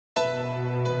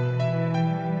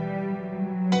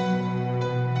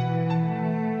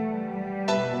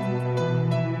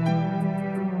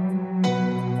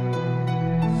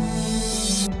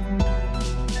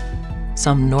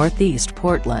Some Northeast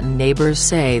Portland neighbors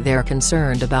say they're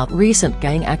concerned about recent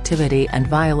gang activity and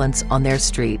violence on their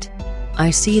street.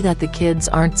 "I see that the kids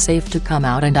aren't safe to come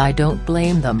out and I don't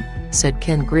blame them," said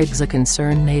Ken Griggs, a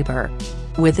concerned neighbor.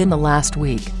 Within the last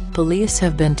week, police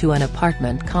have been to an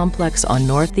apartment complex on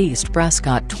Northeast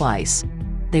Prescott twice.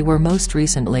 They were most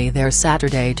recently there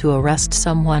Saturday to arrest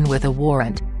someone with a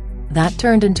warrant. That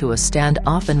turned into a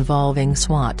standoff involving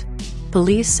SWAT.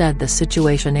 Police said the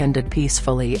situation ended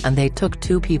peacefully and they took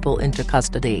 2 people into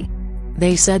custody.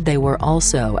 They said they were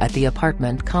also at the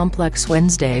apartment complex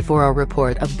Wednesday for a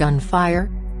report of gunfire.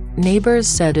 Neighbors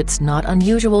said it's not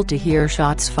unusual to hear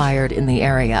shots fired in the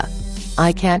area.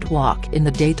 "I can't walk in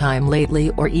the daytime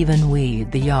lately or even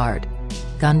weed the yard.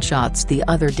 Gunshots the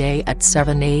other day at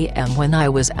 7 a.m. when I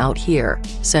was out here,"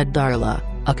 said Darla,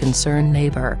 a concerned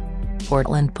neighbor.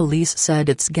 Portland police said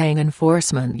its gang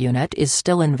enforcement unit is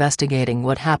still investigating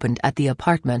what happened at the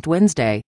apartment Wednesday.